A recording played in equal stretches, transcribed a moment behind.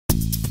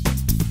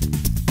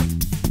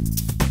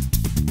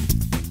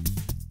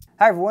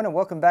Hi everyone and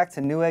welcome back to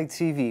Newegg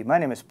TV. My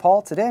name is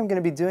Paul. Today I'm going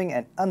to be doing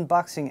an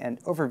unboxing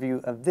and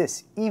overview of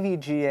this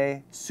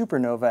EVGA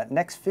SuperNOVA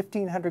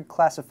NEX1500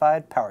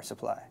 Classified power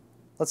supply.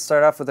 Let's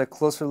start off with a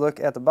closer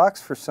look at the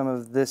box for some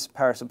of this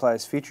power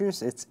supply's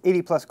features. It's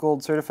 80 plus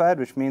gold certified,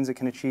 which means it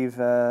can achieve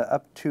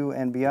up to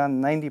and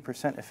beyond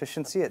 90%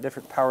 efficiency at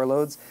different power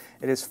loads.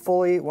 It is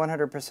fully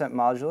 100%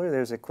 modular.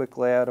 There's a quick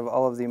layout of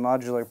all of the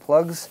modular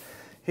plugs.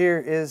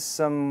 Here is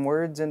some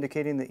words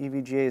indicating that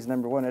EVGA is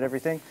 #1 at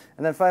everything.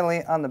 And then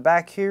finally, on the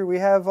back here, we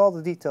have all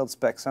the detailed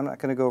specs. I'm not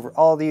going to go over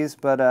all these,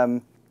 but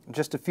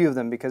just a few of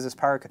them, because this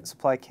power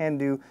supply can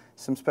do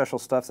some special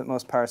stuff that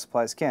most power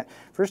supplies can't.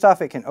 First off,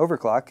 it can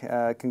overclock.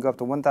 It can go up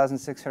to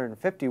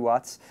 1,650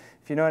 watts.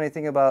 If you know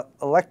anything about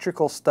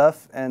electrical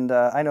stuff, and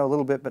I know a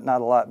little bit, but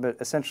not a lot, but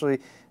essentially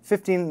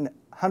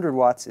 1,500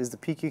 watts is the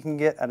peak you can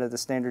get out of the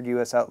standard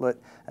US outlet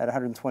at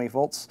 120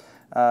 volts.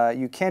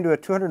 You can do a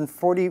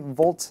 240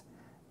 volt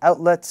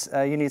outlets.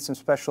 You need some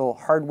special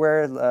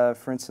hardware,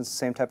 for instance, the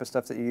same type of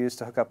stuff that you use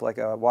to hook up like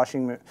a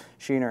washing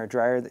machine or a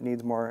dryer that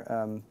needs more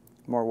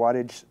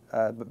wattage.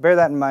 But bear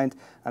that in mind.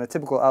 On a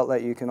typical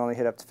outlet, you can only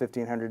hit up to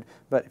 1,500,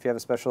 but if you have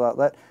a special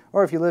outlet,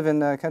 or if you live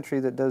in a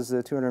country that does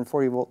the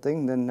 240 volt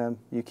thing, then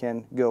you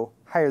can go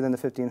higher than the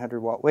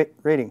 1,500 watt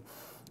rating.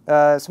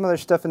 Some other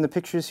stuff in the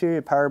pictures here,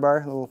 a power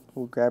bar, a little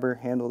grabber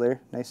handle there,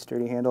 nice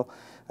sturdy handle.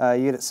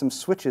 You get some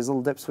switches,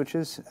 little dip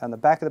switches. On the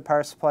back of the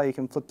power supply, you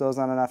can flip those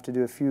on and off to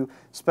do a few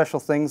special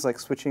things like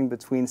switching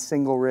between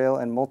single rail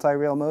and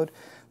multi-rail mode.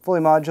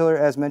 Fully modular,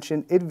 as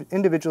mentioned.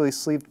 Individually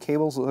sleeved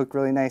cables will look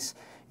really nice.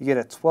 You get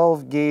a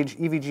 12 gauge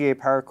EVGA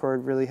power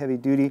cord, really heavy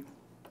duty.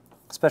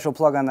 Special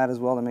plug on that as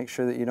well to make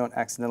sure that you don't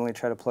accidentally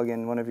try to plug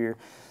in one of your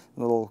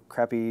little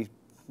crappy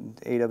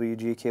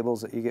AWG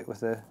cables that you get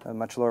with a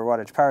much lower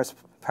wattage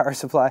power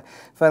supply.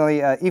 Finally,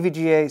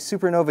 EVGA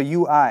SuperNOVA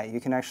UI.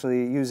 You can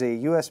actually use a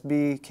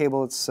USB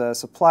cable that's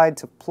supplied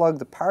to plug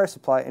the power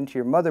supply into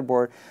your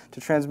motherboard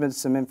to transmit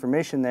some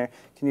information there.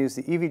 You can use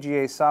the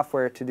EVGA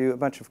software to do a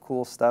bunch of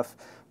cool stuff,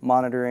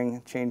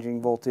 monitoring,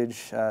 changing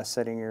voltage,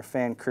 setting your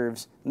fan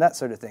curves, and that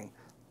sort of thing.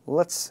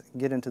 Let's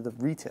get into the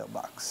retail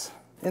box.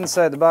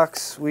 Inside the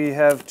box, we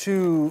have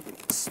two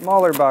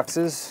smaller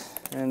boxes,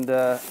 and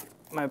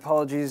my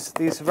apologies,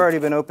 these have already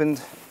been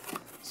opened.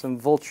 Some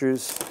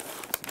vultures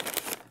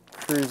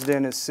cruised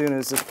in as soon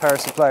as this power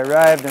supply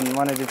arrived and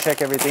wanted to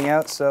check everything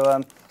out.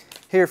 So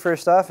here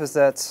first off is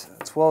that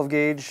 12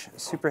 gauge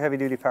super heavy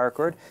duty power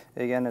cord.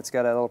 Again, it's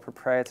got a little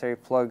proprietary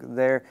plug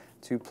there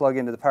to plug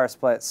into the power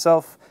supply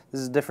itself.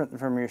 This is different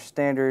from your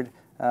standard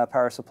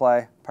power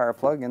supply power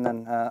plug. And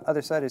then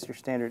other side is your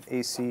standard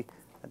AC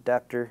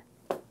adapter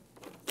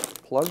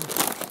plug.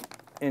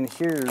 In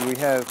here we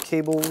have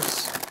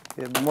cables.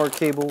 We have more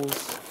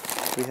cables.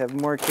 We have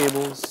more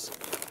cables.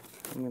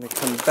 I'm going to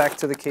come back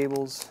to the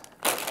cables.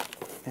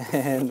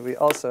 And we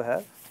also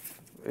have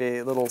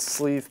a little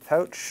sleeve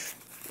pouch,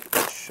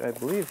 which I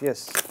believe,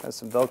 yes, has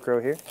some Velcro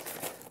here.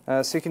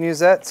 So you can use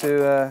that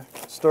to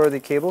store the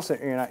cables that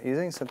you're not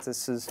using. Since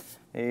this is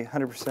a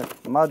 100%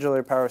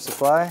 modular power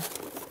supply,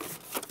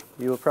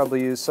 you will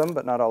probably use some,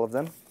 but not all of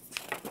them.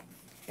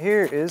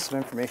 Here is some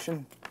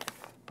information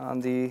on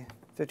the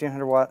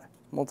 1,500 watt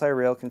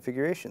multi-rail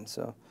configuration.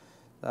 So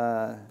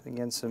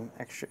again, some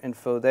extra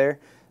info there.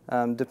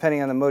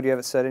 Depending on the mode you have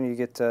it set in, you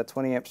get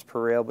 20 amps per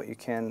rail, but you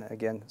can,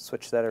 again,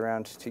 switch that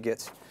around to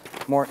get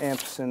more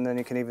amps, and then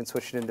you can even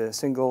switch it into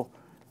single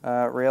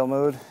rail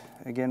mode,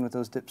 again with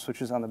those dip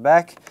switches on the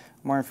back.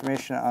 More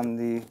information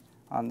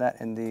on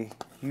that in the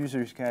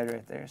user's guide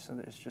right there, so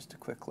there's just a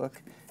quick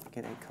look.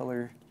 Get a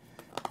color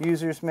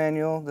user's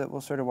manual that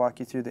will sort of walk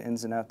you through the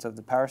ins and outs of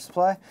the power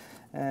supply.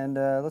 And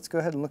let's go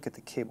ahead and look at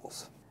the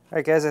cables.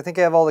 Alright guys, I think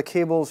I have all the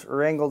cables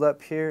wrangled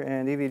up here,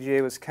 and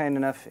EVGA was kind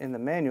enough in the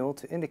manual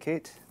to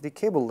indicate the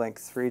cable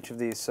length for each of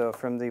these. So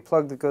from the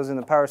plug that goes in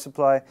the power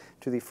supply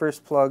to the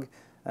first plug,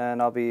 and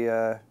I'll be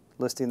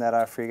listing that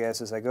off for you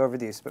guys as I go over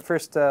these. But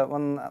first,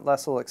 one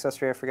last little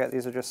accessory I forgot.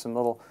 These are just some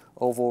little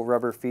oval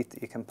rubber feet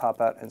that you can pop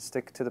out and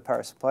stick to the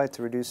power supply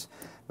to reduce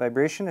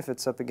vibration if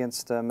it's up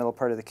against the middle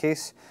part of the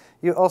case.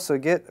 You also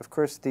get, of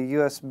course, the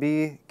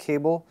USB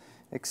cable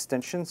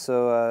extension,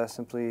 so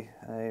simply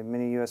a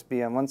mini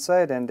USB on one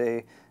side and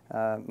a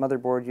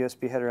motherboard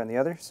USB header on the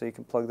other, so you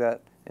can plug that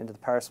into the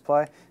power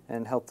supply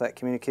and help that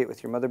communicate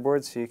with your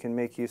motherboard so you can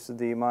make use of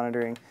the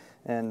monitoring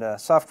and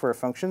software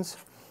functions.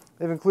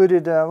 They've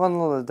included one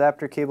little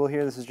adapter cable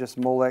here. This is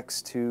just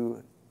Molex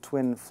to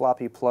twin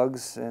floppy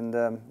plugs,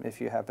 and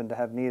if you happen to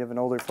have need of an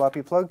older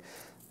floppy plug,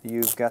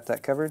 you've got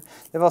that covered.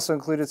 They've also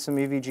included some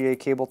EVGA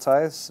cable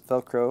ties,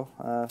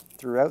 Velcro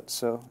throughout,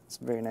 so it's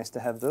very nice to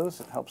have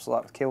those. It helps a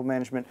lot with cable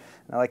management,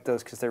 and I like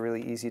those because they're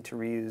really easy to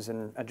reuse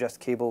and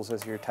adjust cables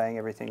as you're tying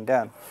everything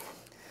down.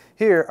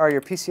 Here are your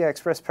Pci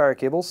Express power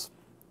cables,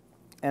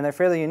 and they're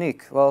fairly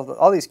unique. Well,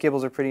 all these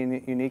cables are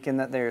pretty unique in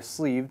that they're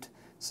sleeved,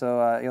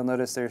 so you'll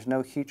notice there's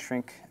no heat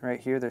shrink right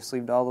here. They're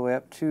sleeved all the way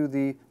up to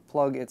the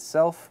plug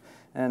itself,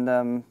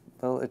 and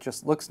Well, it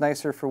just looks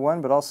nicer for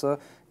one, but also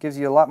gives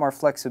you a lot more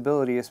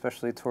flexibility,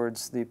 especially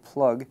towards the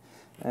plug.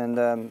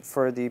 And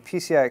for the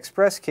PCI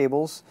Express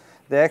cables,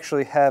 they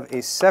actually have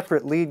a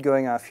separate lead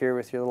going off here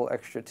with your little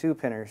extra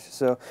 2-pinners.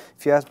 So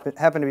if you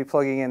happen to be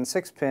plugging in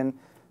 6-pin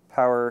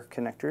power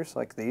connectors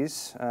like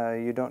these,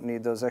 you don't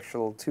need those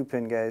extra little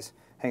 2-pin guys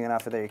hanging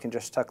off of there. You can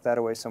just tuck that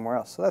away somewhere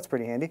else. So that's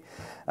pretty handy.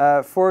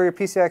 For your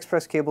PCI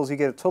Express cables, you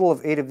get a total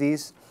of 8 of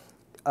these.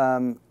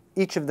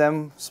 Each of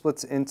them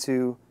splits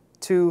into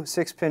 2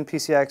 6-pin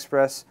PCI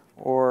Express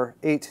or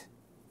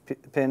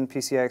 8-pin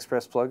PCI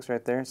Express plugs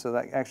right there. So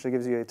that actually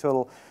gives you a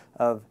total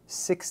of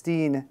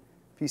 16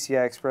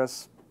 PCI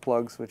Express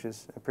plugs, which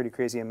is a pretty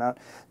crazy amount.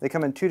 They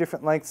come in 2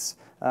 different lengths,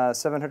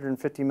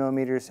 750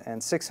 millimeters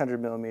and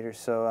 600 millimeters.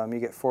 So you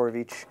get 4 of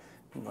each,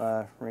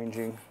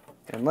 ranging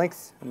in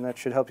length, and that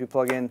should help you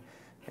plug in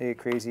a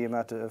crazy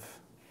amount of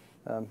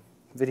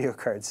video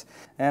cards.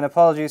 And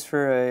apologies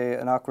for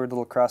an awkward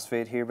little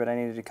crossfade here, but I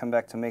needed to come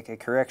back to make a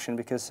correction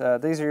because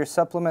these are your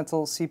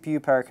supplemental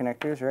CPU power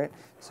connectors, right?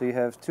 So you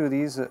have 2 of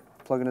these that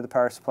plug into the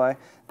power supply.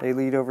 They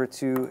lead over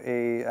to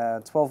a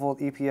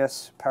 12-volt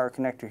EPS power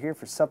connector here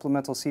for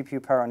supplemental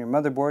CPU power on your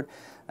motherboard.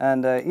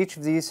 And each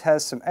of these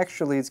has some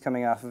extra leads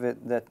coming off of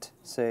it that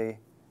say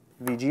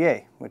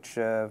VGA, which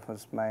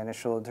was my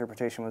initial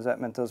interpretation, was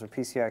that meant those were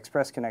PCI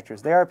Express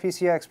connectors. They are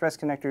PCI Express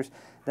connectors.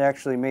 They're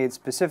actually made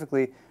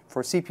specifically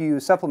for CPU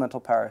supplemental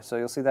power. So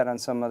you'll see that on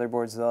some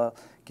motherboards. They'll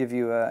give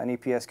you an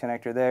EPS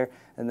connector there,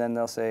 and then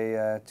they'll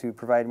say to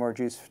provide more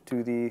juice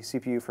to the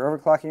CPU for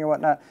overclocking or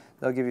whatnot,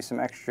 they'll give you some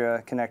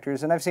extra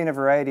connectors. And I've seen a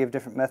variety of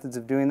different methods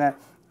of doing that.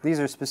 These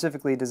are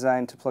specifically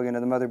designed to plug into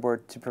the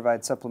motherboard to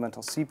provide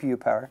supplemental CPU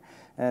power.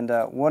 And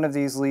one of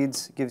these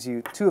leads gives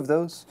you 2 of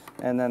those,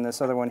 and then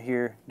this other one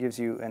here gives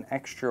you an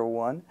extra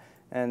 1.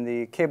 And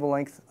the cable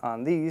length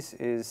on these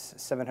is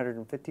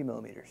 750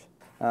 millimeters.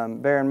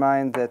 Bear in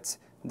mind that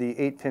the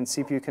 8-pin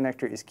CPU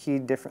connector is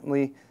keyed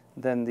differently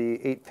than the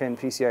 8-pin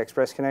PCI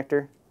Express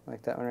connector,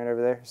 like that one right over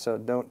there. So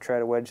don't try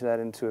to wedge that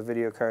into a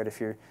video card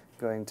if you're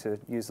going to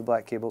use the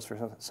black cables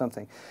for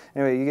something.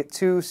 Anyway, you get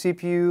 2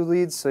 CPU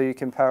leads, so you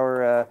can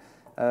power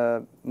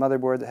a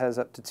motherboard that has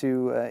up to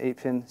 2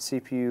 8-pin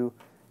CPU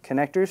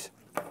connectors.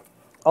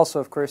 Also,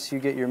 of course, you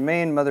get your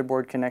main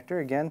motherboard connector,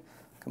 again,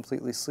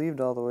 completely sleeved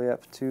all the way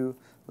up to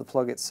the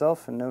plug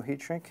itself and no heat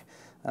shrink.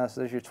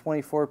 So there's your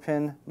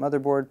 24-pin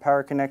motherboard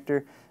power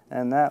connector,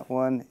 and that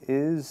one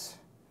is,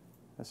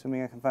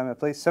 assuming I can find my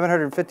place,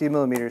 750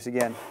 millimeters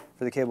again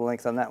for the cable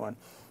length on that one.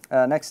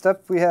 Next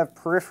up, we have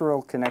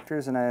peripheral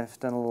connectors, and I've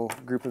done a little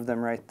group of them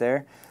right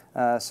there.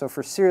 So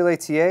for serial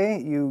ATA,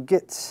 you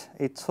get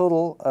a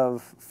total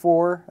of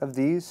 4 of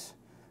these.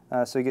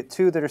 So you get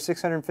 2 that are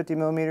 650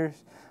 millimeters,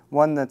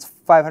 1 that's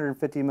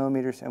 550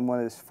 millimeters, and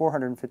 1 is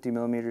 450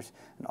 millimeters.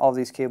 And all of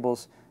these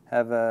cables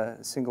have a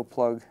single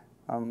plug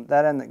on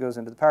that end that goes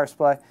into the power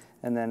supply,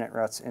 and then it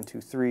routes into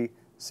 3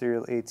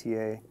 serial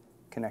ATA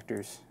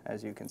connectors,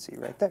 as you can see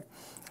right there.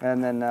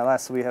 And then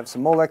lastly, we have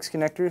some Molex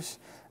connectors.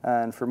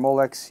 And for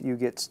Molex, you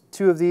get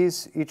 2 of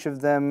these. Each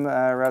of them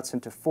routes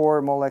into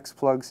 4 Molex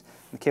plugs.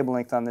 The cable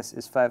length on this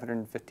is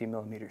 550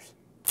 millimeters.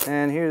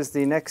 And here's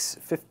the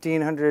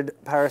NEX1500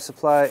 power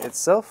supply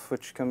itself,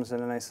 which comes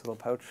in a nice little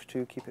pouch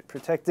to keep it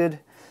protected.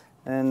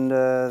 And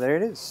there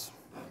it is.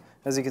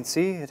 As you can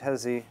see, it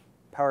has a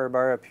power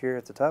bar up here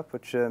at the top,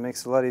 which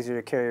makes it a lot easier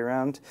to carry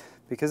around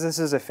because this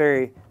is a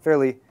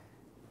fairly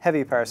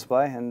heavy power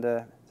supply, and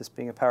this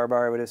being a power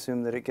bar, I would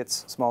assume that it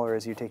gets smaller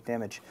as you take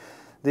damage.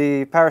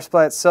 The power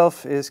supply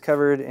itself is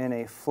covered in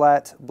a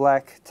flat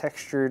black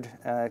textured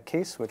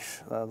case,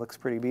 which looks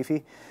pretty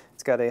beefy.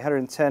 It's got a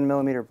 110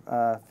 millimeter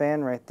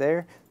fan right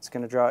there. It's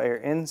going to draw air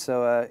in,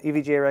 so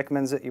EVGA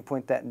recommends that you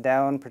point that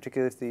down,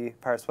 particularly if the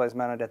power supply is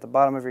mounted at the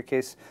bottom of your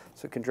case,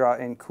 so it can draw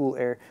in cool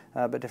air,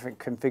 but different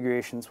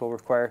configurations will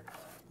require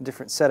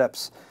different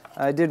setups.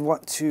 I did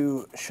want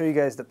to show you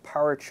guys the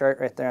power chart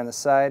right there on the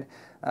side.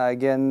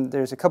 Again,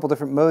 there's a couple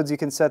different modes you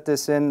can set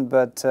this in,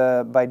 but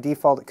by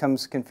default it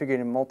comes configured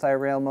in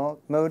multi-rail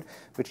mode,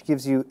 which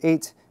gives you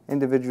 8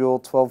 individual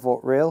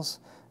 12-volt rails.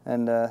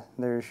 And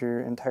there's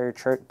your entire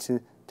chart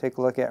to take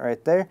a look at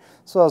right there,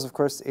 as well as, of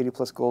course, the 80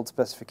 plus gold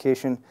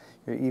specification,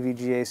 your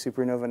EVGA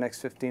SuperNOVA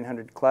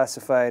NEX1500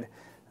 Classified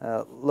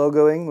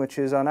logoing, which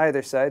is on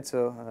either side.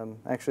 So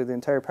actually the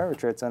entire power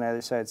chart's on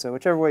either side. So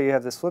whichever way you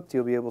have this flipped,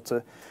 you'll be able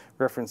to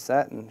reference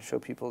that and show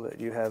people that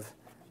you have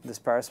this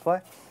power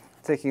supply.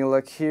 Taking a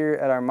look here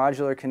at our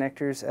modular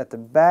connectors at the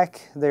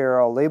back, they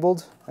are all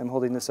labeled. I'm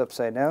holding this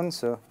upside down,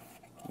 so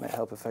it might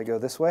help if I go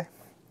this way.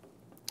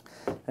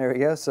 There we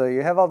go. So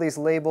you have all these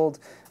labeled.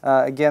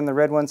 Again, the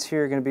red ones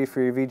here are going to be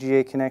for your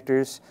VGA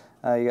connectors.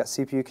 You got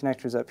CPU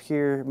connectors up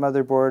here,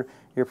 motherboard,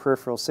 your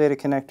peripheral SATA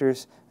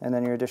connectors, and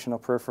then your additional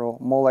peripheral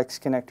Molex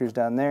connectors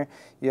down there.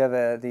 You have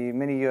the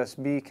mini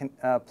USB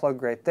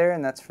plug right there,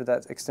 and that's for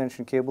that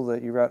extension cable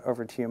that you route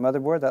over to your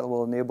motherboard. That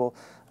will enable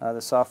the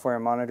software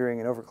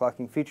monitoring and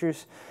overclocking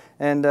features.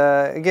 And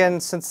again,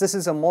 since this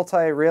is a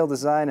multi-rail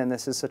design and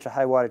this is such a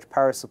high wattage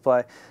power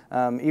supply,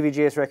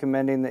 EVGA is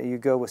recommending that you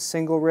go with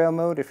single rail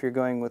mode if you're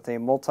going with a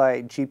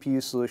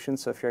multi-GPU solution.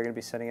 So if you're going to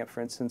be setting up,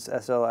 for instance,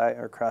 SLI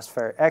or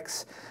CrossFire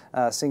X,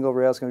 single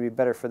rail is going to be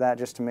better for that,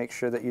 just to make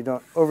sure that you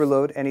don't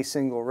overload any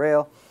single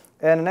rail.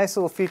 And a nice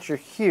little feature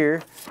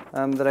here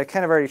that I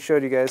kind of already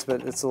showed you guys,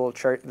 but it's a little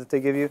chart that they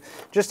give you,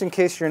 just in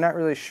case you're not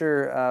really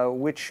sure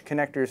which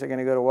connectors are going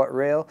to go to what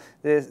rail.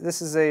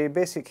 This is a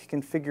basic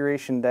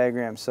configuration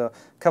diagram, so a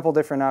couple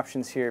different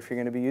options here if you're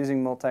going to be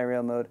using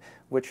multi-rail mode,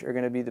 which are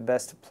going to be the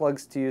best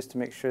plugs to use to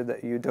make sure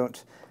that you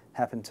don't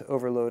happen to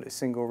overload a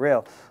single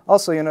rail.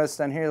 Also, you'll notice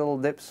down here a little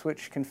dip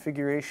switch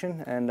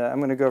configuration, and I'm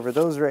going to go over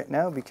those right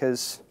now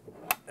because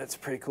that's a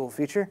pretty cool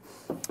feature.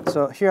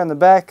 So here on the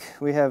back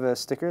we have a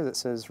sticker that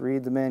says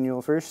read the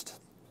manual first,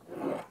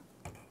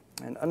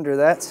 and under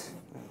that,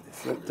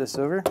 flip this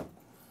over,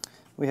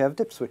 we have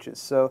dip switches.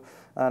 So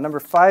number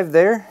 5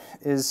 there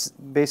is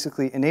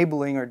basically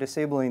enabling or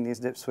disabling these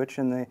dip switch,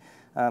 and they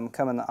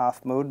come in the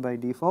off mode by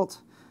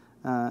default.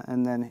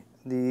 And then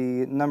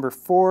the number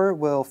 4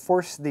 will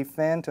force the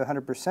fan to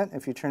 100%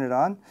 if you turn it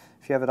on.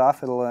 If you have it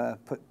off, it'll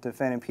put the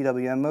fan in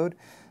PWM mode.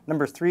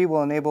 Number 3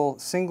 will enable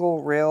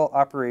single rail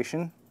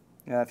operation.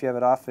 If you have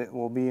it off, it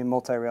will be in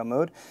multi-rail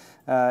mode.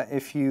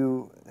 If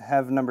you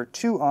have number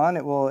 2 on,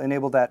 it will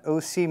enable that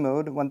OC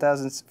mode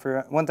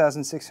for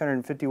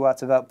 1,650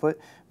 watts of output.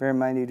 Bear in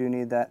mind you do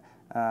need that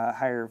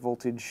higher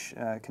voltage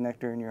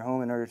connector in your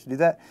home in order to do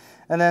that.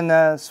 And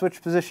then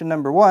switch position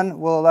number 1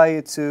 will allow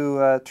you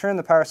to turn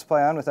the power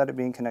supply on without it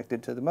being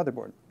connected to the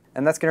motherboard.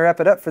 And that's going to wrap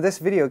it up for this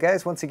video,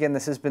 guys. Once again,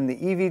 this has been the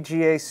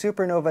EVGA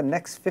SuperNOVA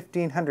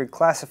NEX1500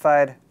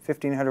 Classified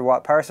 1500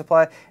 watt power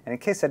supply. And in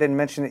case I didn't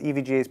mention that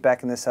EVGA is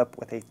backing this up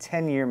with a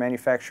 10-year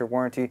manufacturer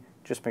warranty,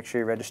 just make sure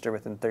you register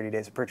within 30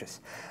 days of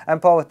purchase. I'm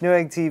Paul with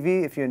Newegg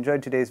TV. If you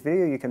enjoyed today's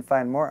video, you can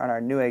find more on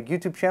our Newegg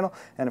YouTube channel.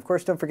 And of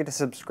course, don't forget to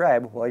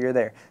subscribe while you're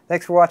there.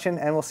 Thanks for watching,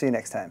 and we'll see you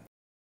next time.